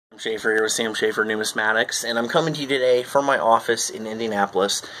Schaefer here with Sam Schaefer Numismatics, and I'm coming to you today from my office in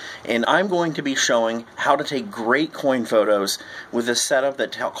Indianapolis, and I'm going to be showing how to take great coin photos with a setup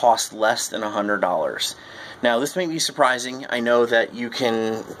that costs less than $100. Now, this may be surprising. I know that you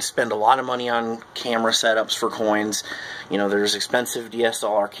can spend a lot of money on camera setups for coins. You know, there's expensive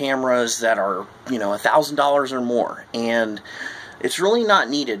DSLR cameras that are, $1,000 or more, and it's really not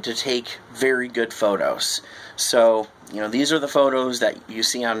needed to take very good photos. So, these are the photos that you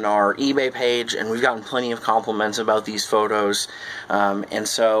see on our eBay page, and we've gotten plenty of compliments about these photos. And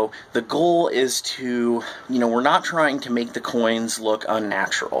so the goal is to, we're not trying to make the coins look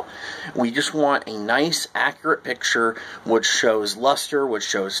unnatural. We just want a nice, accurate picture which shows luster, which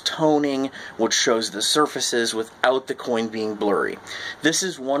shows toning, which shows the surfaces without the coin being blurry. This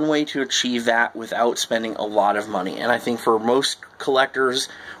is one way to achieve that without spending a lot of money. And I think for most collectors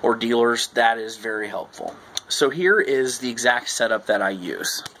or dealers, that is very helpful. So here is the exact setup that I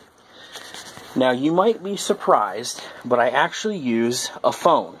use. Now, you might be surprised, but I actually use a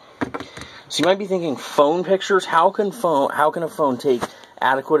phone. So you might be thinking, phone pictures? How can a phone take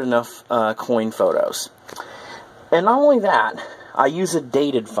adequate enough coin photos? And not only that, I use a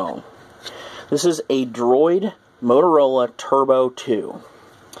dated phone. This is a Droid Motorola Turbo 2.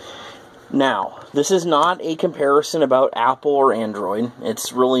 Now, this is not a comparison about Apple or Android.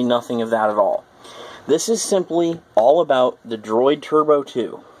 It's really nothing of that at all. This is simply all about the Droid Turbo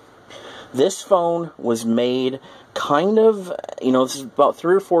 2. This phone was made kind of, this is about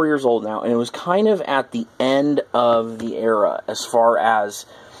 3 or 4 years old now, and it was kind of at the end of the era as far as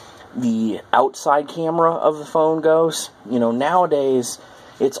the outside camera of the phone goes. Nowadays,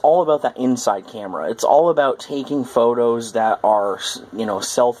 it's all about that inside camera. It's all about taking photos that are,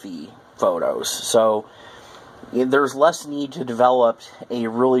 selfie photos. So there's less need to develop a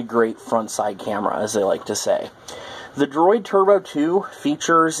really great front side camera, as they like to say. The Droid Turbo 2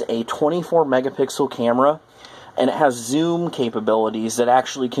 features a 24 megapixel camera, and it has zoom capabilities that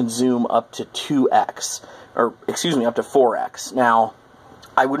actually can zoom up to 2x, or excuse me, up to 4x. Now,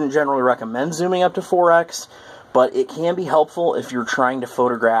 I wouldn't generally recommend zooming up to 4x, but it can be helpful if you're trying to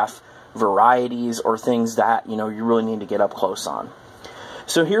photograph varieties or things that, you really need to get up close on.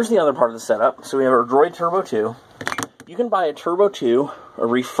 So here's the other part of the setup. So we have our Droid Turbo 2. You can buy a Turbo 2, a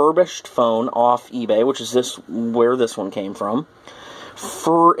refurbished phone off eBay, which is where this one came from,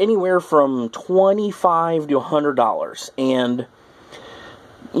 for anywhere from $25 to $100. And,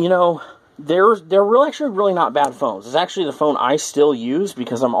 they're actually really not bad phones. It's actually the phone I still use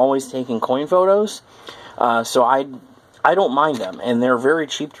because I'm always taking coin photos. So I don't mind them, and they're very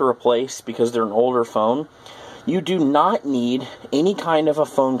cheap to replace because they're an older phone. You do not need any kind of a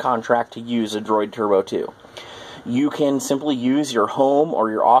phone contract to use a Droid Turbo 2. You can simply use your home or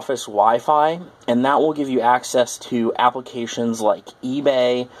your office Wi-Fi, and that will give you access to applications like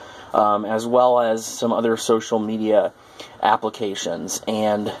eBay, as well as some other social media applications.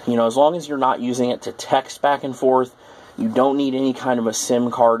 And, as long as you're not using it to text back and forth, you don't need any kind of a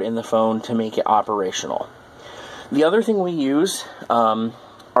SIM card in the phone to make it operational. The other thing we use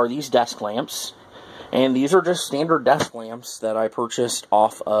are these desk lamps. And these are just standard desk lamps that I purchased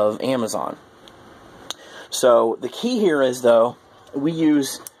off of Amazon. So the key here is, though, we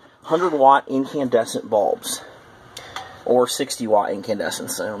use 100-watt incandescent bulbs, or 60-watt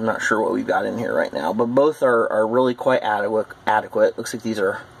incandescents. I'm not sure what we've got in here right now, but both are really quite adequate. Looks like these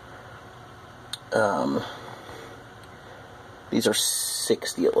are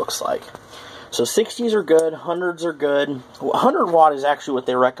 60, it looks like. So 60s are good, 100s are good. 100-watt is actually what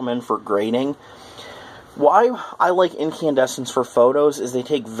they recommend for grading. Why I like incandescents for photos is they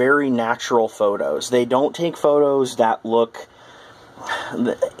take very natural photos. They don't take photos that look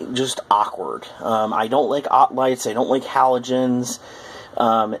just awkward. I don't like lights. I don't like halogens.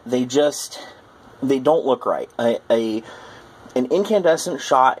 They don't look right. An incandescent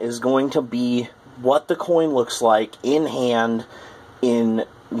shot is going to be what the coin looks like in hand in,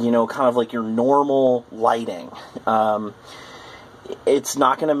 kind of like your normal lighting. It's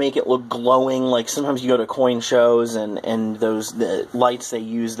not going to make it look glowing. Like sometimes you go to coin shows and the lights they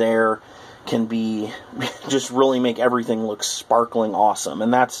use there can be just really make everything look sparkling awesome.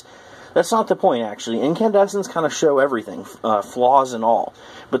 And that's not the point, actually. Incandescents kind of show everything, flaws and all.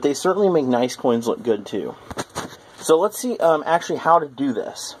 But they certainly make nice coins look good too. So let's see actually how to do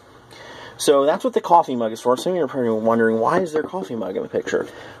this. So that's what the coffee mug is for. Some of you are probably wondering, why is there a coffee mug in the picture?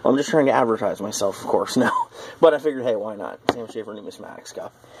 Well, I'm just trying to advertise myself, of course, no. But I figured, hey, why not? Sam Schaefer Numismatics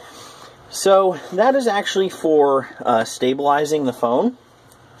cup. So that is actually for stabilizing the phone.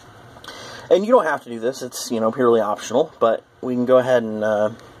 And you don't have to do this. It's, purely optional. But we can go ahead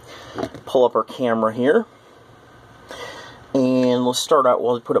and pull up our camera here. And And let's start out,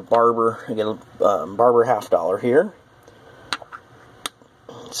 we'll put a barber, again, barber $50 here.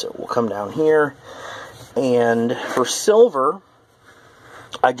 So we'll come down here. And for silver,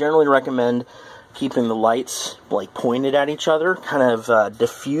 I generally recommend keeping the lights like pointed at each other, kind of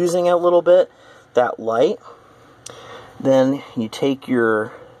diffusing it a little bit, that light. Then you take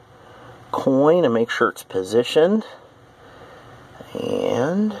your coin and make sure it's positioned.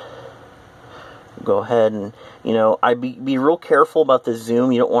 And go ahead and, you know, be real careful about the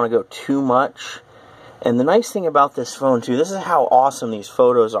zoom. You don't want to go too much. And the nice thing about this phone too, this is how awesome these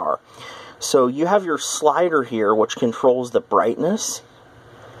photos are. So you have your slider here, which controls the brightness.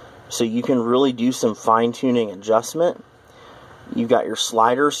 So you can really do some fine-tuning adjustment. You've got your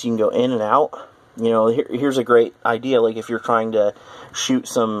sliders, so you can go in and out. You know, here's a great idea, like if you're trying to shoot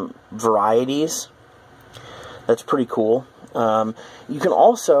some varieties. That's pretty cool. You can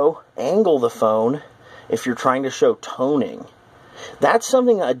also angle the phone if you're trying to show toning. That's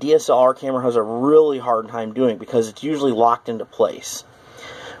something a DSLR camera has a really hard time doing because it's usually locked into place.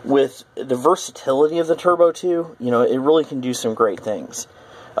 With the versatility of the Turbo 2, you know, it really can do some great things.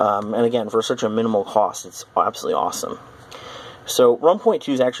 And again, for such a minimal cost, it's absolutely awesome. So 1.2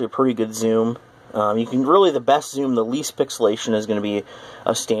 is actually a pretty good zoom. You can really, the best zoom, the least pixelation is going to be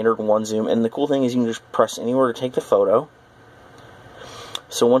a standard 1 zoom. And the cool thing is you can just press anywhere to take the photo.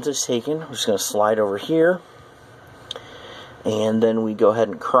 So once it's taken, we're just going to slide over here. And then we go ahead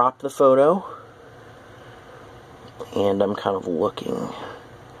and crop the photo. And I'm kind of looking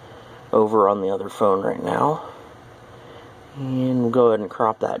over on the other phone right now. And we'll go ahead and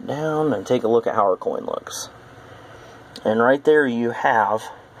crop that down and take a look at how our coin looks. And right there you have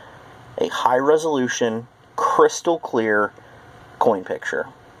a high resolution, crystal clear coin picture.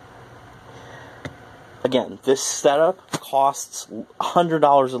 Again, this setup costs $100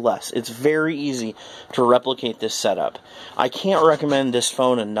 or less. It's very easy to replicate this setup. I can't recommend this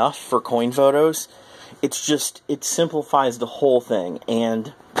phone enough for coin photos. It's just, it simplifies the whole thing.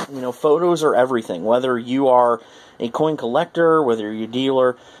 And, you know, photos are everything. Whether you are a coin collector, whether you're a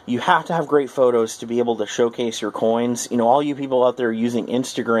dealer, you have to have great photos to be able to showcase your coins. You know, all you people out there using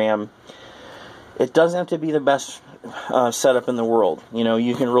Instagram, it doesn't have to be the best setup in the world. You know,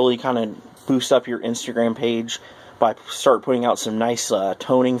 you can really kind of boost up your Instagram page by start putting out some nice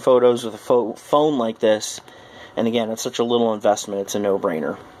toning photos with a phone like this. And again, it's such a little investment, it's a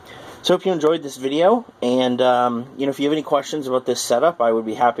no-brainer. So I hope you enjoyed this video, and you know, if you have any questions about this setup, I would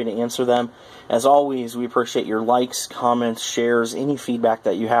be happy to answer them. As always, we appreciate your likes, comments, shares, any feedback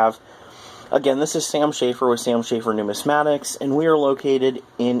that you have. Again, this is Sam Schaefer with Sam Schaefer Numismatics, and we are located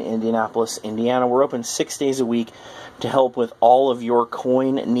in Indianapolis, Indiana. We're open 6 days a week to help with all of your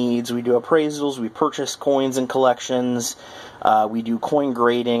coin needs. We do appraisals, we purchase coins and collections, we do coin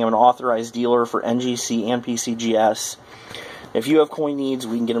grading. I'm an authorized dealer for NGC and PCGS. If you have coin needs,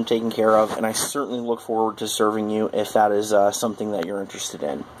 we can get them taken care of, and I certainly look forward to serving you if that is something that you're interested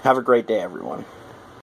in. Have a great day, everyone.